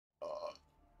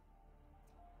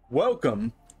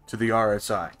Welcome to the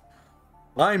RSI.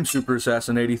 I'm Super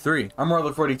Assassin 83. I'm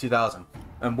Marler 42000.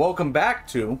 And welcome back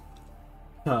to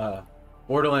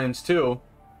Borderlands 2.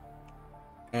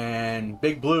 And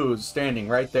Big Blue is standing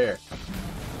right there.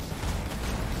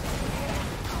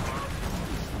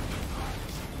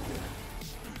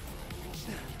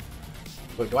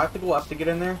 Wait, do I have to go up to get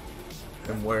in there?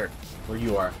 and where? Where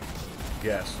you are?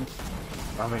 Yes,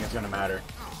 I don't think it's gonna matter.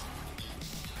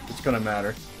 it's gonna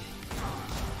matter.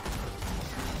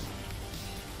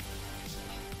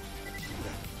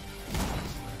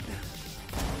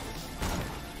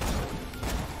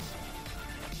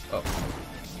 Oh,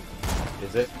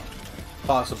 Is it?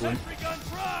 possibly.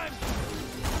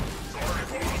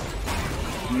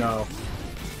 No.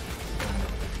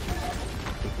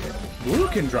 Blue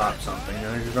can drop something,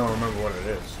 I just don't remember what it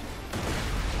is.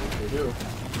 They do.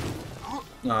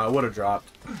 No, it would have dropped.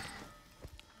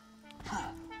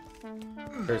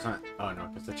 There's not. Oh no,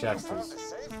 because the chest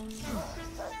is.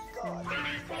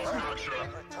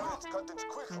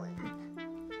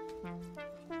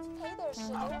 Hey there,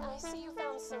 sugar. I see you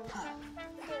found some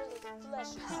fairly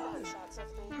fleshy snapshots of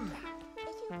me.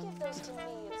 If you give those to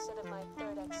me instead of my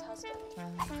third ex-husband, I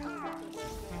will be where you're at.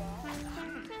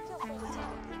 Feel free to take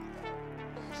a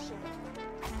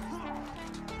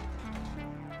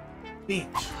peek,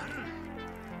 though. Beach.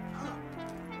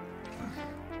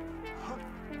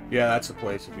 Yeah, that's the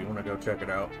place if you want to go check it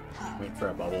out. Wait for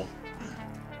a bubble.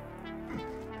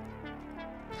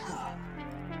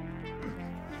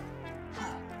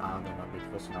 I'm gonna be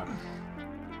close enough.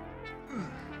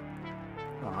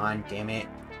 Come on, damn it.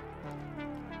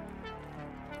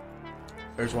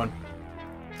 There's one.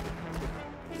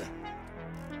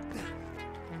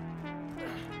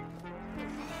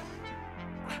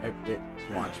 It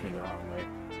launched me the wrong way.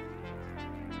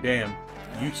 Damn,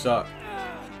 you suck.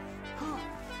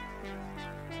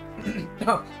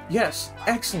 Oh, yes,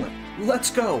 excellent. Let's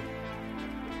go.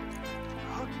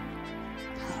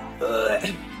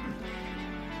 Ugh.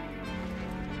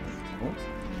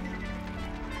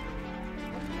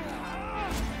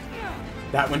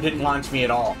 That one didn't launch me at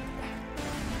all.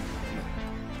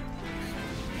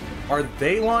 Are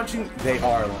they launching? They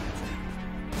are launching.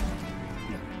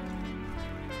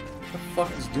 What the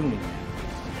fuck is doing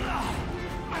that?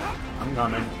 I'm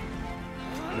coming.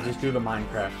 We'll just do the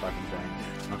Minecraft fucking thing.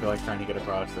 I don't feel like trying to get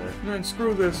across there. Man,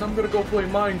 screw this. I'm gonna go play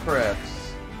Minecraft.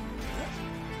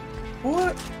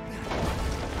 What?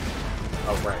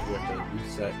 Oh, right. We have to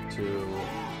reset to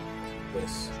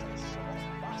this.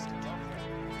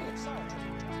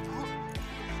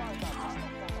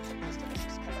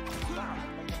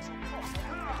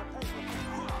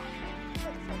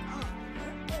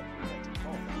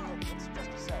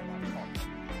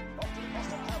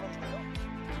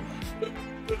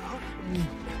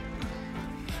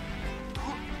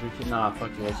 We should not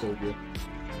fuck you, I showed you.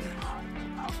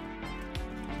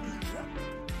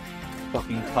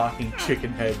 Fucking talking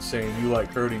chicken head saying you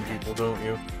like hurting people, don't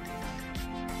you?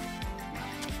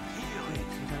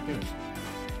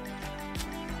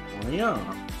 Well,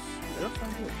 yeah.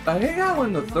 I hate how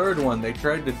in the third one they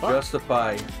tried to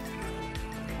justify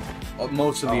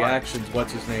most of the actions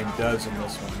what's his name does in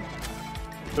this one.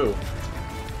 Who?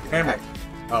 Hammer.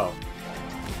 Oh.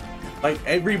 Like,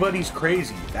 everybody's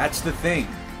crazy. That's the thing.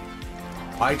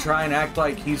 I try and act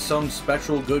like he's some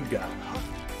special good guy.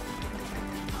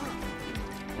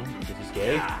 Because he's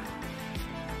gay?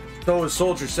 So is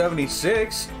Soldier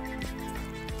 76.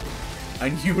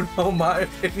 And you know my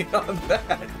opinion on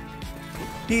that.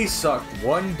 He sucked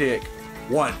one dick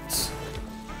once.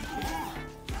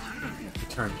 You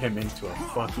turned him into a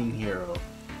fucking hero.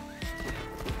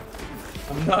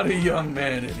 I'm not a young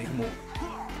man anymore.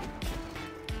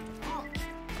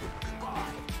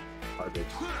 Garbage.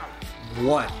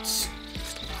 Once.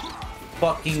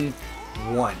 Fucking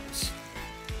once.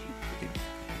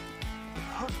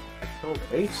 I killed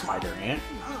a spider ant.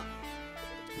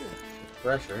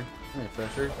 Pressure. Hey,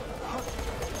 pressure.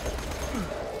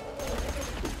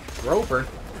 Roper.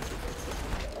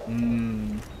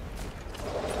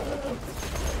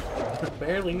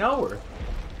 Barely know her.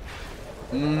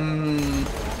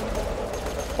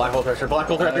 Black hole pressure. Black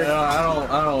hole pressure. I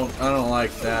don't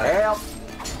like that. Help.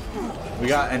 We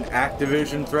got an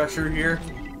Activision Thresher here.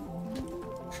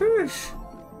 Sheesh.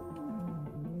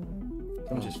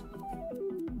 Just.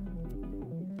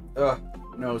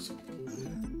 Nose.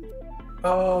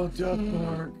 Oh, Death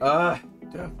Mark.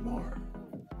 Death Mark.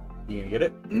 You gonna get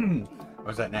it?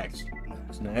 Or is that next?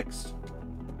 What's next?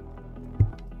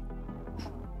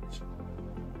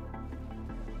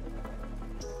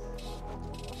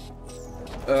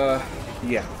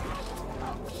 Yeah.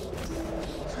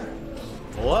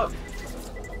 Pull up.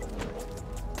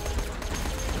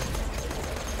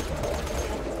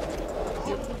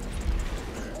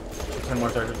 10 more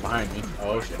seconds behind me.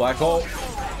 Oh shit. Black hole.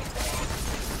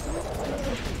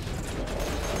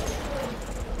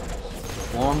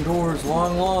 Long doors,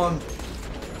 long.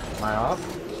 Am I off?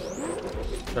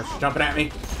 They're jumping at me.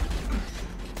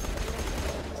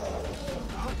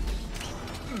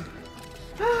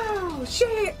 Oh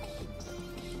shit!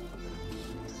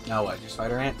 Now what? Just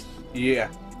spider ants? Yeah.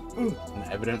 And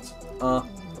evidence?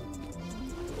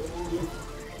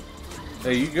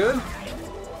 Hey, you good?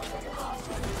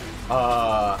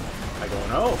 I don't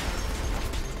know.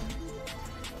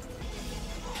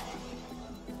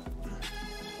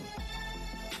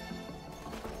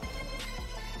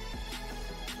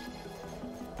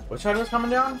 Which side was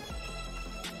coming down?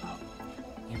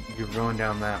 You're going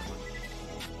down that one.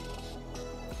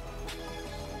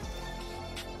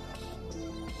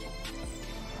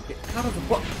 Get out of the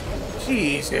book.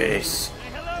 Jesus.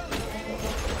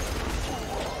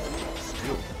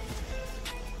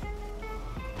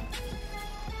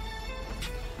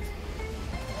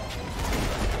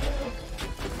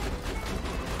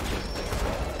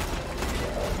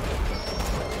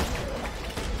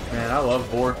 Man, I love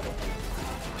Boar.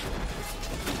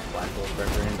 Black hole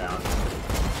pressure inbound.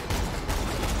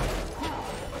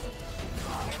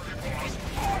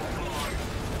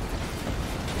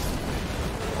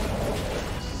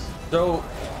 So,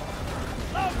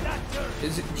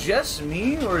 is it just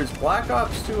me, or is Black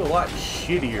Ops 2 a lot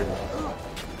shittier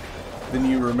than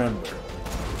you remember?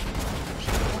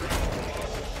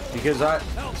 Because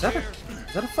is that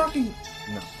a fucking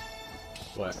no?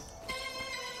 What?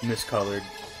 Miscolored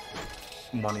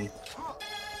money.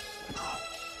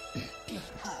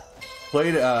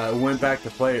 Played went back to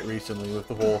play it recently with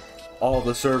the whole all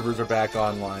the servers are back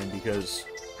online because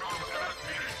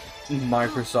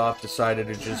Microsoft decided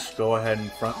to just go ahead and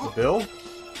front the bill.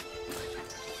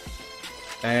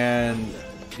 And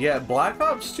yeah, Black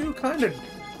Ops 2 kind of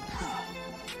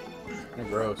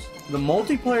Gross. the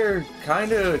multiplayer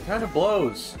kind of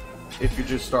blows if you're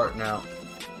just starting out.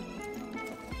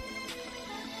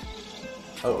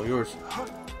 Oh, yours. I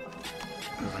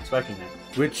wasn't expecting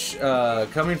that. Which,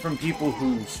 coming from people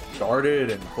who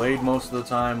started and played most of the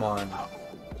time on,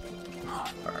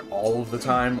 or all of the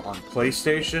time on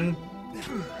PlayStation.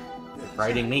 You're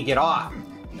fighting me, get off!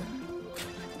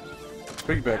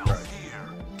 Big back right.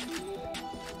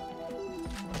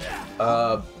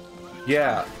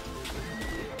 Yeah.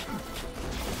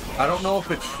 I don't know if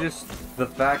it's just the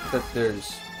fact that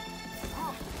there's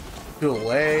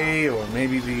delay, or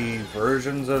maybe the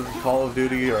versions of Call of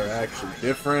Duty are actually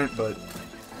different, but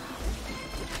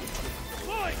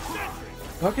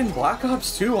fucking Black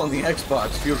Ops 2 on the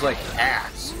Xbox feels like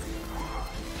ass.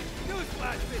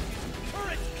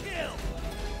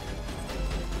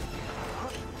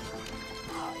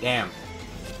 Damn.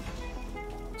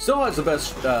 Still has the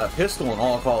best pistol in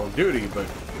all of Call of Duty, but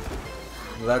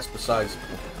that's besides.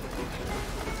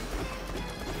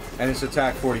 And it's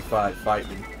attack 45, fight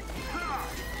me.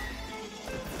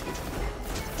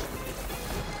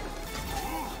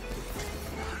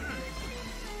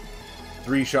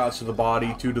 Three shots to the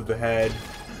body, 2 to the head,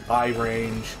 high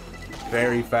range,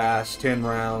 very fast, 10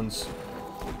 rounds,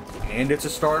 and it's a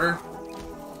starter.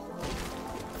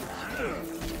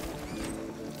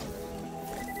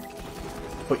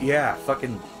 But yeah,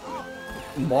 fucking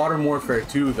Modern Warfare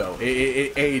 2 though,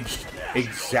 it aged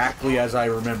exactly as I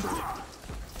remembered,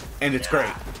 and it's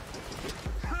great.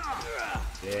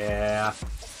 Yeah.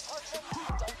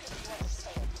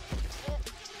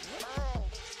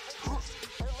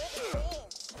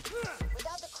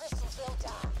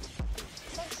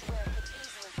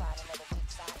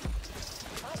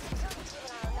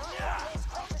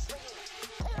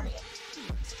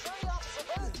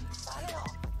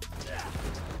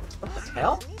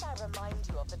 Hell?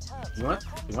 You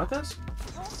want this?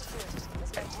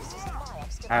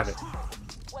 Have it.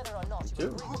 Whether or not you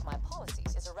agree with my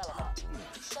policies is irrelevant.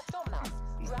 Shut your mouth,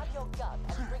 grab your gun,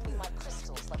 and bring me my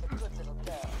crystals like a good little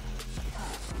girl.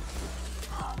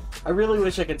 I really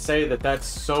wish I could say that that's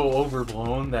so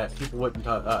overblown that people wouldn't,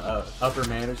 upper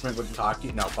management wouldn't talk to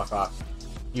you. No, fuck off.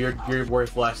 You're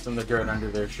worth less than the dirt under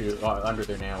their under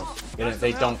their nails.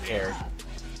 They don't care.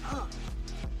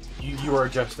 You are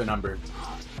just a number.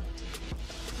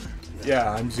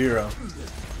 Yeah, I'm 0.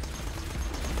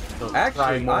 So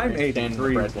Actually, I'm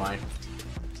 83. Red line.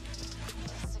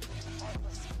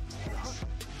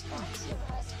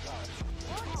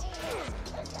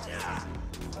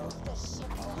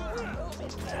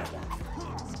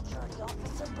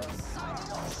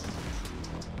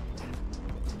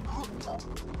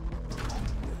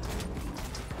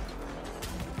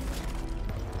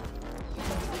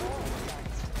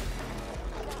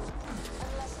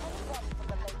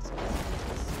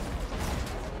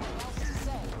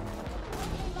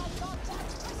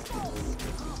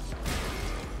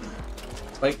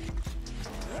 Like,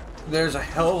 there's a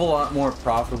hell of a lot more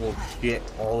profitable shit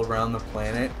all around the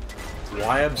planet.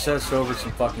 Why obsess over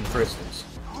some fucking crystals?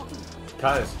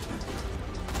 Because.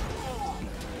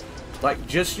 Like,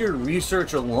 just your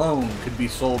research alone could be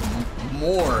sold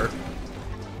more,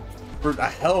 for a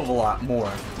hell of a lot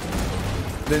more,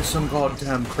 than some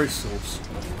goddamn crystals.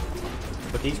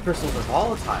 But these crystals are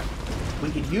volatile.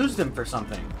 We could use them for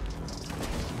something.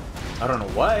 I don't know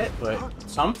what, but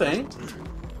something.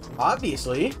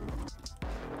 Obviously.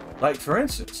 Like, for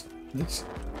instance, this...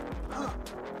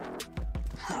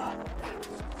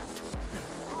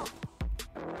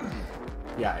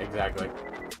 Yeah, exactly.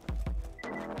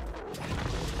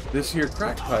 This here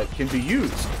crack pipe can be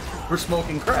used for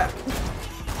smoking crack.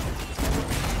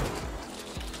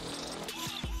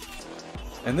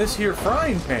 And this here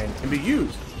frying pan can be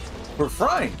used for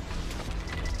frying.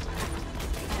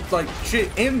 It's like shit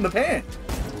in the pan.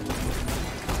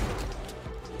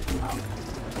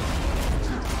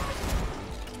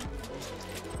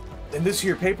 And this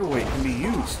here paperweight can be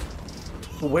used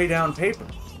to weigh down paper.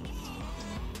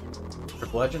 For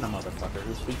bludgeon a motherfucker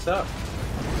who speaks up.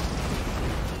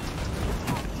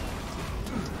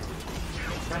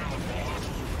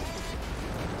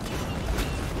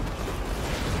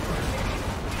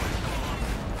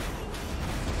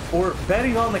 Or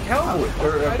betting on the Cowboys,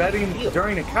 or betting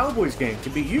during a Cowboys game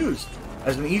can be used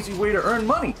as an easy way to earn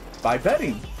money by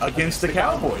betting against the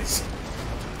Cowboys.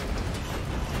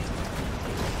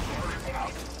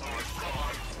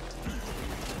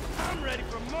 I'm ready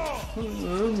for more.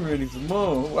 I'm ready for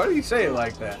more. Why do you say it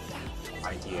like that?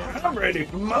 Idea. I'm ready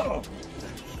for more.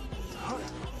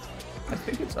 I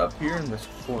think it's up here in this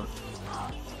corner.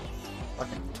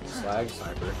 Fucking slag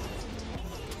sniper.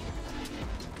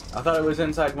 I thought it was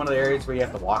inside one of the areas where you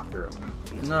have to walk through.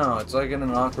 No, it's like in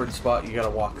an awkward spot you gotta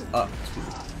walk up to.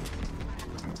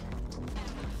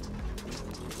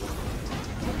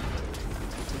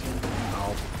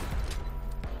 No.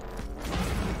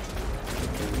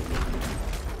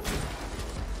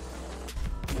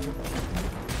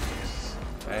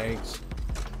 Thanks.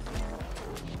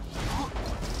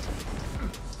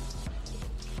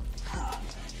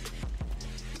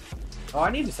 Oh, I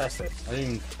need to test this.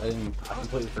 I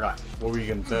completely forgot. What were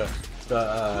you gonna say?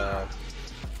 The,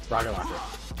 rocket launcher.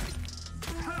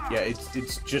 Yeah,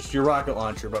 it's just your rocket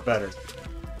launcher, but better.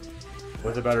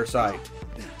 With a better sight.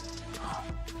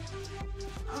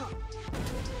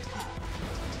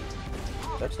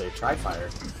 It's actually a tri-fire.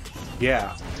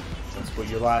 Yeah. That's what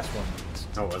your last one was.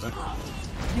 No, it wasn't.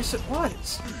 Yes, it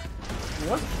was. It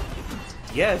wasn't.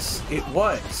 Yes, it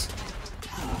was.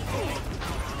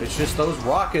 It's just those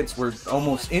rockets were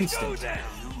almost instant.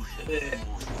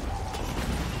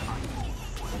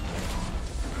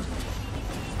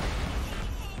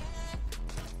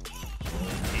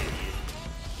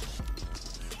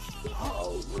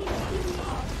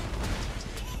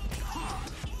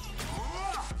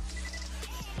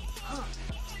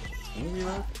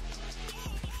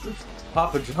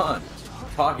 Papa John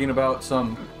talking about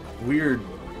some weird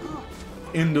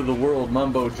end of the world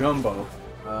mumbo jumbo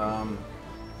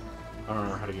I don't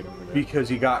know how to get over there. because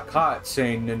he got caught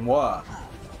saying Ninois.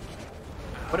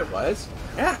 What it was?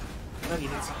 Yeah. I thought he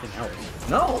did something else.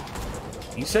 No.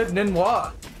 He said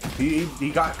Ninois.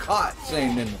 He got caught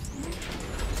saying Ninois.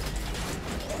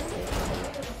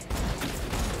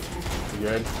 You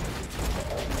good?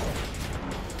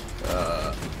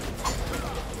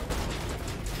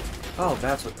 Oh,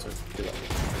 that's what took it.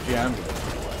 Yeah, I'm good.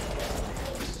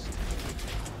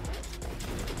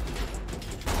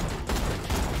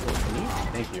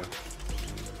 Thank you.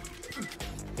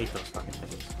 Hate those fucking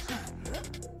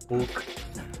things. Book.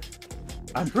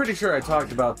 I'm pretty sure I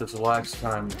talked about this last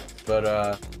time, but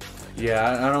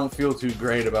yeah, I don't feel too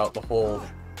great about the whole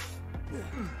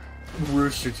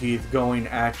Rooster Teeth going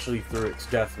actually through its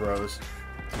death throes.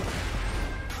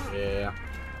 Yeah.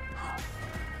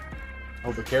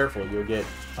 Oh, be careful. You'll get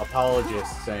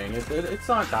apologists saying it's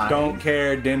not dying. Don't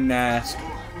care, didn't ask.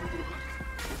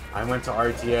 I went to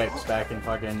RTX back in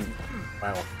fucking,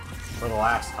 well, for the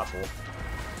last couple.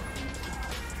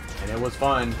 And it was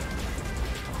fun.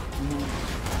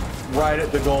 Right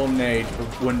at the golden age,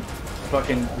 when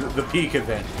fucking the peak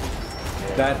event.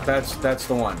 Yeah. That's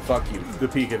the one. Fuck you. The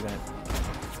peak event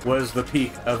was the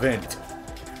peak event.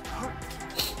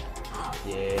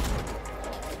 Yeah.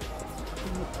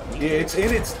 It's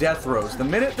in its death throes. The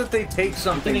minute that they take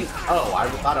something, Oh, I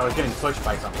thought I was getting pushed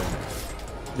by something.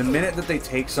 the minute that they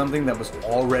take something that was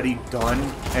already done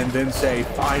and then say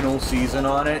final season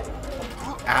on it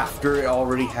after it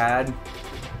already had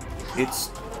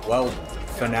its, well,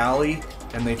 finale,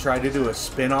 and they try to do a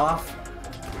spin-off,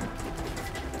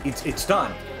 it's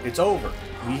done. It's over.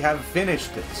 We have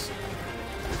finished this.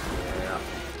 Yeah.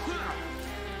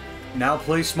 Now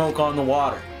play Smoke on the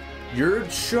Water. Your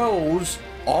shows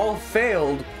all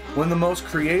failed when the most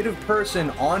creative person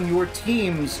on your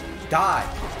teams died.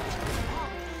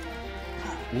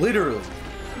 Literally.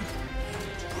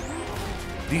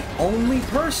 The only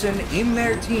person in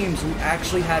their teams who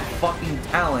actually had fucking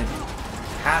talent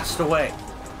passed away.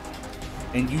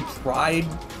 And you tried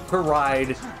to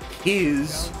ride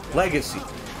his legacy.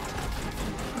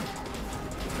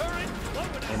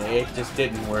 And it just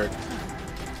didn't work.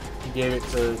 He gave it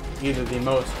to either the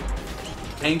most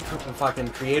fucking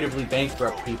creatively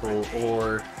bankrupt people,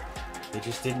 or they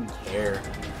just didn't care.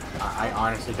 I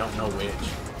honestly don't know which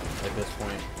at this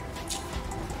point.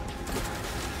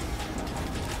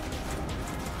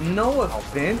 No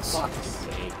offense, Fuck's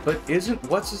sake. but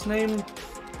what's his name?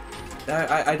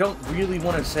 I don't really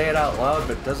want to say it out loud,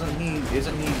 but isn't he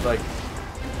like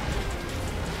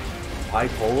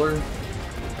bipolar?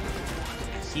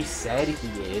 He said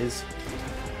he is.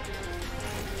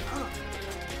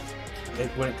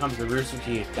 When it comes to Rooster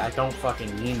Teeth, I don't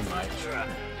fucking mean much.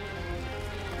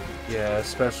 Yeah,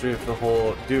 especially if the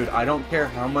whole... Dude, I don't care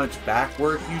how much back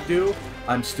work you do,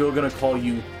 I'm still gonna call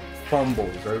you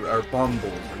Fumbles, or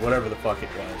Bumbles, or whatever the fuck it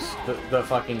was. The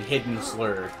fucking hidden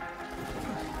slur.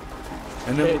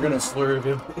 And then we're gonna... slur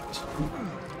village.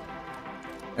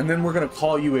 And then we're gonna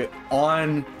call you it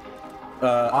on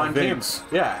events.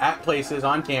 Camera. Yeah, at places,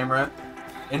 on camera,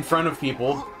 in front of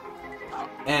people.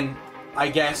 And I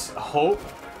guess hope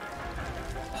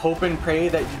and pray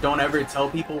that you don't ever tell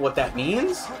people what that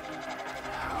means.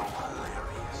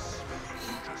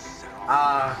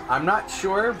 I'm not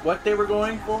sure what they were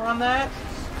going for on that.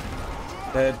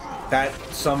 That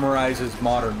summarizes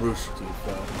modern Rooster Teeth,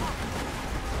 though.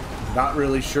 Not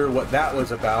really sure what that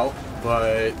was about,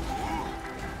 but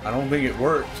I don't think it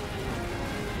worked.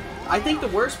 I think the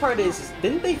worst part is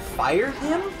didn't they fire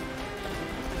him?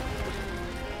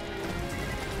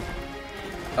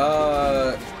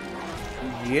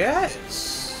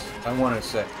 Yes, I want to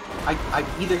say.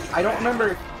 I don't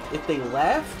remember if they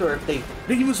left or if they...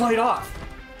 He was laid off.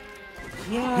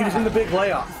 Yeah. He was in the big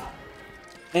layoff.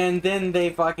 And then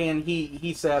they fucking...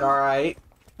 He said, alright,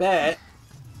 bet.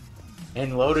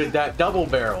 And loaded that double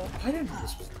barrel. I didn't know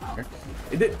this was there.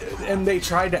 And they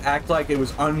tried to act like it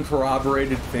was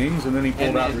uncorroborated things, and then he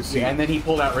pulled out receipts. Yeah, and then he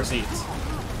pulled out receipts.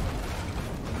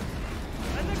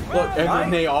 Look, And then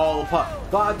they all...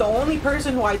 But the only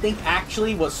person who I think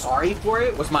actually was sorry for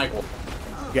it was Michael.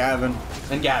 Gavin.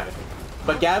 And Gavin.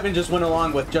 But Gavin just went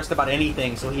along with just about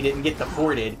anything, so he didn't get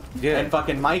deported. Yeah. And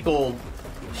fucking Michael...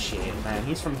 Shit, man.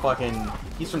 He's from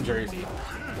Jersey.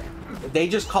 They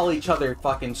just call each other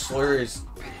fucking slurs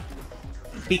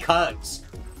because.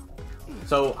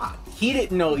 So he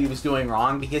didn't know he was doing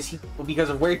wrong because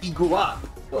of where he grew up.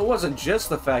 Well, it wasn't just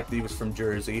the fact that he was from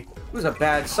Jersey. It was a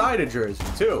bad side of Jersey,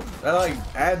 too. That, like,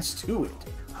 adds to it.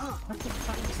 What the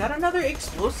fuck? Is that another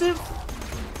explosive?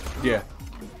 Yeah.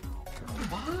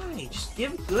 Why? Just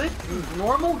give good,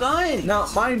 normal guns. Now,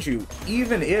 mind you,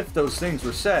 even if those things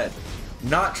were said,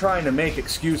 not trying to make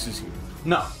excuses here.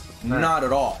 No. Not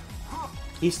at all.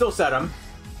 He still said them.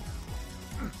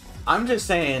 I'm just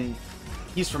saying,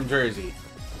 he's from Jersey.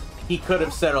 He could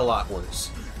have said a lot worse.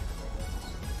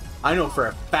 I know for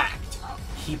a fact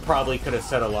he probably could have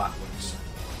said a lot worse.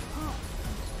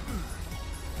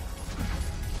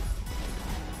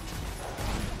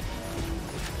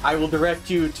 I will direct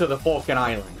you to the Falkland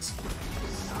Islands.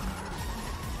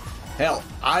 Hell,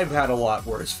 I've had a lot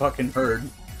worse fucking heard.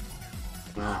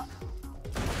 Wow.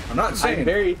 I'm not saying... I'm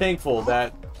very thankful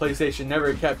that PlayStation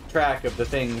never kept track of the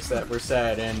things that were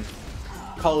said in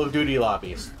Call of Duty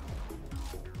lobbies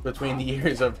between the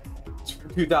years of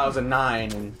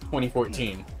 2009 and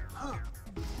 2014.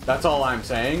 That's all I'm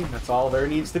saying. That's all there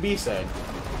needs to be said.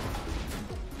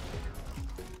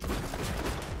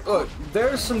 Look,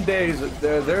 there's some days,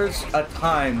 there's a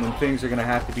time when things are going to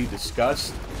have to be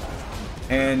discussed.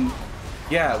 And,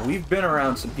 yeah, we've been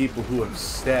around some people who have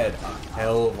said a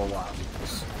hell of a lot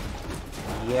worse.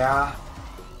 Yeah.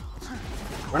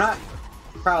 We're not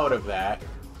proud of that,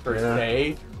 per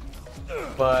se.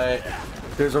 But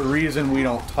there's a reason we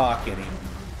don't talk anymore.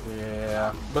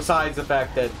 Yeah. Besides the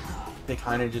fact that they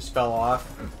kind of just fell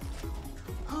off.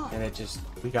 And it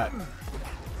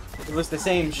was the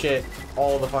same shit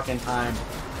all the fucking time.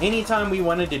 Anytime we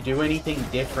wanted to do anything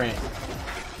different,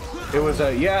 it was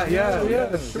a, yeah.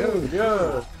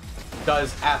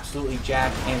 Does absolutely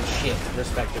jack and shit,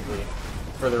 respectively,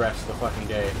 for the rest of the fucking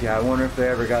day. Yeah, I wonder if they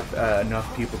ever got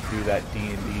enough people to do that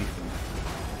D&D.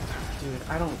 Dude,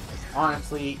 I don't...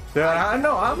 Honestly... I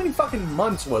know, how many fucking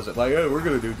months was it? Like, oh, we're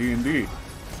gonna do D&D.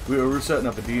 We're setting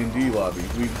up a D&D lobby.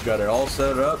 We got it all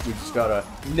set up. We just gotta...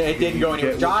 It didn't go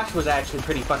anywhere. Josh was actually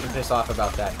pretty fucking pissed off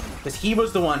about that. Because he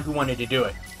was the one who wanted to do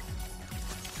it.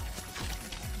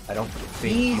 I don't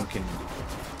think you can...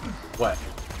 What?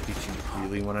 Did you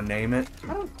really want to name it?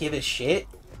 I don't give a shit.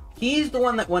 He's the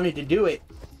one that wanted to do it.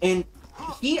 And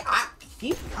I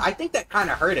think that kind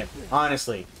of hurt him,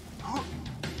 honestly.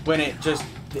 When it just...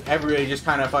 Everybody just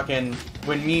kind of fucking...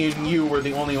 When me and you were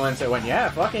the only ones that went, yeah,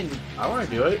 fucking, I want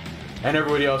to do it. And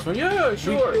everybody else went, yeah,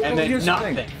 sure. And then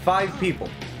nothing. The 5 people.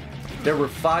 There were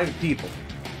 5 people.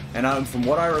 And from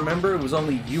what I remember, it was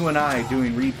only you and I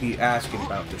doing repeat asking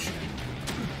about this shit.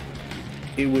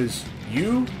 It was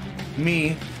you,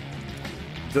 me,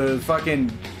 the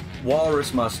fucking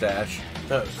walrus mustache,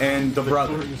 and the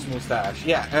brother. Walrus mustache.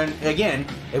 Yeah, and again,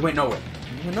 it went nowhere.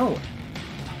 It went nowhere.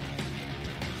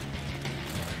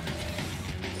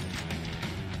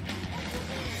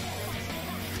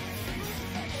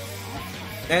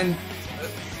 And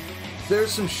there's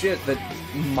some shit that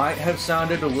might have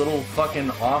sounded a little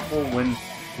fucking awful when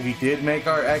we did make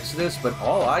our exodus, but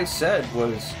all I said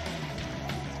was,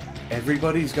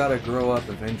 everybody's gotta grow up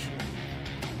eventually.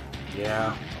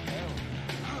 Yeah.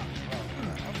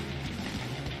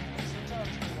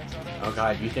 Oh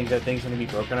god, you think that thing's gonna be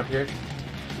broken up here?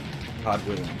 God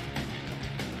willing.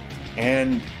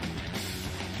 And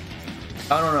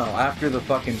I don't know, after the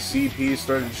fucking CP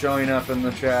started showing up in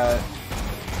the chat.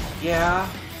 Yeah,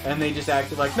 and they just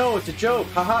acted like, no, it's a joke,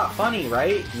 haha, funny,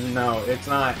 right? No, it's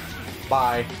not.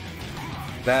 Bye.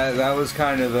 That was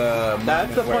kind of the...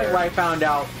 That's the point where I found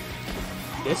out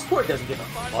Discord doesn't give a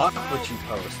fuck what you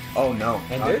post. Oh no.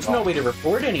 And there's no way to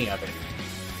report any of it.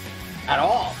 At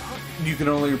all. You can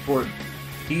only report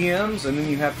PMs, and then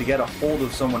you have to get a hold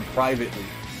of someone privately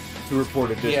to report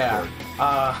a Discord.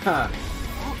 Yeah.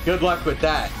 Good luck with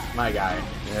that, my guy.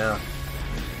 Yeah.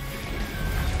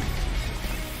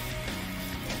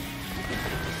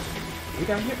 We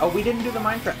down here? Oh, we didn't do the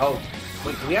Minecraft. Oh,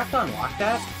 wait, do we have to unlock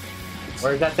that?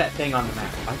 Or is that thing on the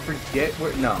map? I forget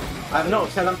where... No. No,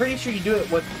 because I'm pretty sure you do it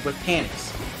with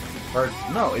Canis. Or,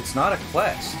 no, it's not a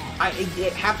quest.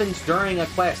 It happens during a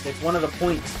quest. It's one of the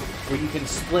points where you can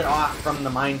split off from the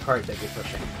minecart that you're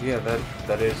pushing. Yeah,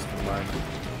 that is the mine.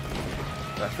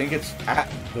 I think it's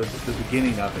at the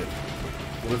beginning of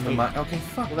it. With the mine. Okay,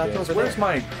 fuck. Well, that's over Where's there.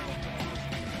 my...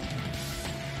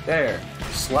 There.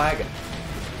 Slagging.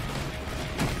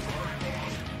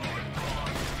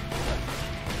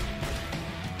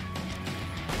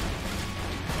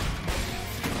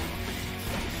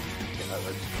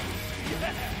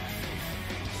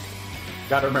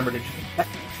 Gotta remember to do that.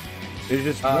 There's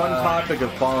just one topic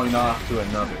of falling off to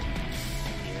another.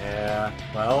 Yeah,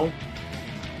 well...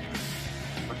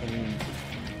 Fucking...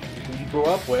 People you grew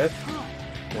up with,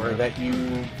 or that you...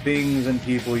 Things and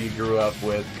people you grew up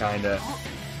with kind of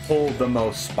hold the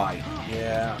most spite.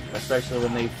 Yeah, especially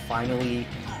when they finally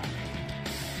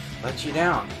let you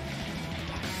down.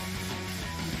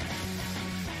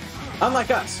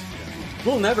 Unlike us,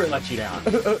 we'll never let you down.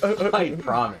 I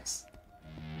promise.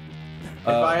 If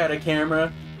I had a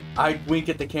camera, I'd wink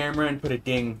at the camera and put a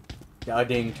ding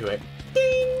to it.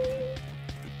 Ding!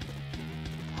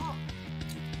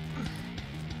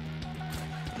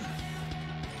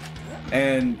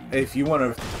 And if you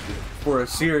want to, for a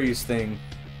serious thing,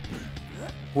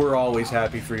 we're always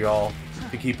happy for y'all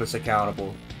to keep us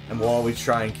accountable. And we'll always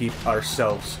try and keep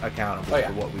ourselves accountable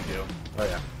for what we do. Oh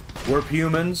yeah. We're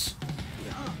humans.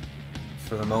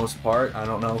 For the most part. I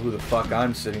don't know who the fuck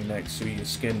I'm sitting next to, you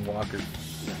skinwalker.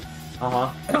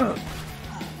 Uh-huh.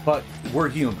 But we're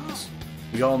humans.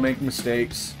 We all make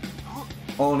mistakes.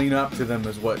 Owning up to them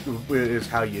is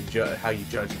how you judge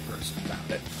a person about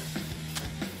it.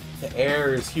 The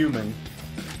air is human.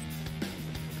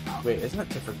 Wait, isn't it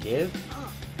to forgive?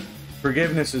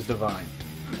 Forgiveness is divine.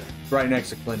 Right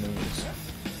next to cleanliness.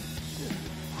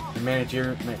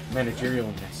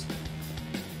 Managerialness.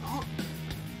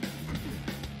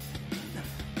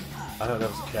 I thought that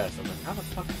was a chest. I was like, how the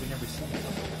fuck have we never seen that?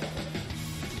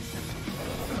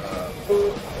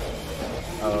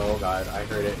 Oh god, I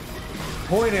heard it.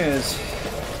 Point is,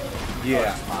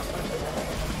 yeah.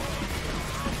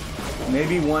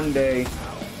 Maybe one day,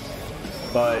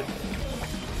 but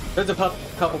There's a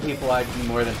couple people I'd be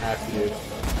more than happy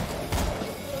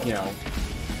to, you know,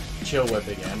 chill with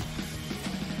again.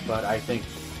 But I think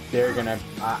they're gonna...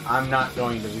 I'm not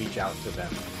going to reach out to them.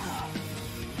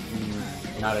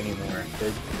 Not anymore.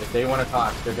 If they want to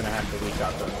talk, they're going to have to reach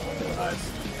out to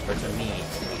us. Or to me,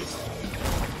 at least.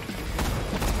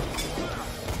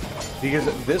 because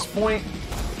at this point,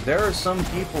 there are some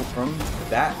people from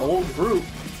that old group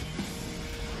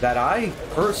that I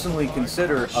personally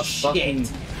consider a fucking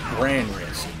brand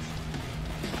risk.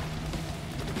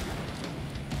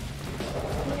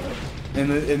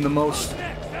 In the most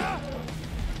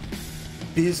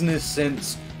business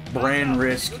sense brand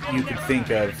risk you could think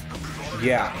of,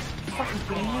 yeah.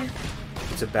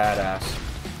 It's a badass.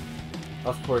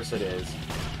 Of course it is.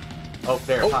 Oh,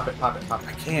 there, pop it, pop it, pop it.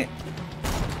 I can't.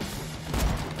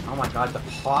 Oh my god, the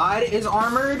pod is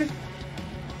armored?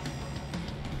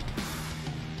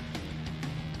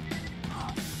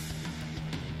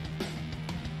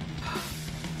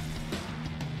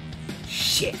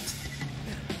 Shit.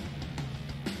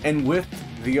 And with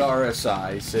the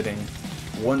RSI sitting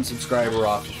one subscriber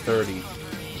off of 30,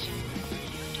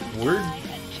 we're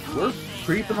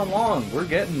creeping along. We're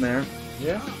getting there.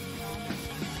 Yeah.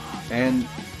 And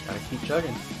gotta keep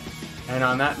chugging. And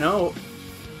on that note,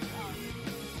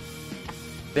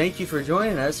 thank you for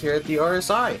joining us here at the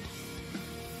RSI.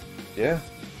 yeah.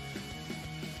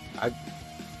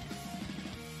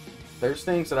 There's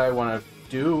things that I want to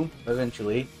do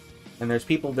eventually, and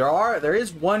there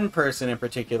is one person in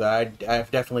particular I'd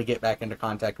definitely get back into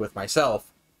contact with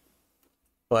myself,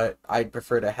 but I'd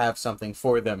prefer to have something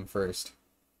for them first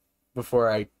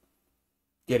before I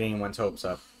get anyone's hopes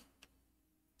up.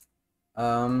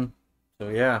 So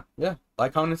yeah,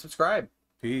 like, comment, and subscribe.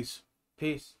 Peace.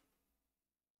 Peace.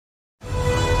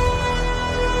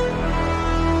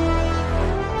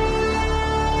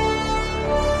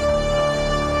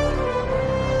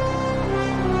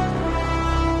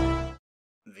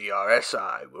 The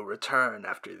RSI will return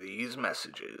after these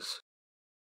messages.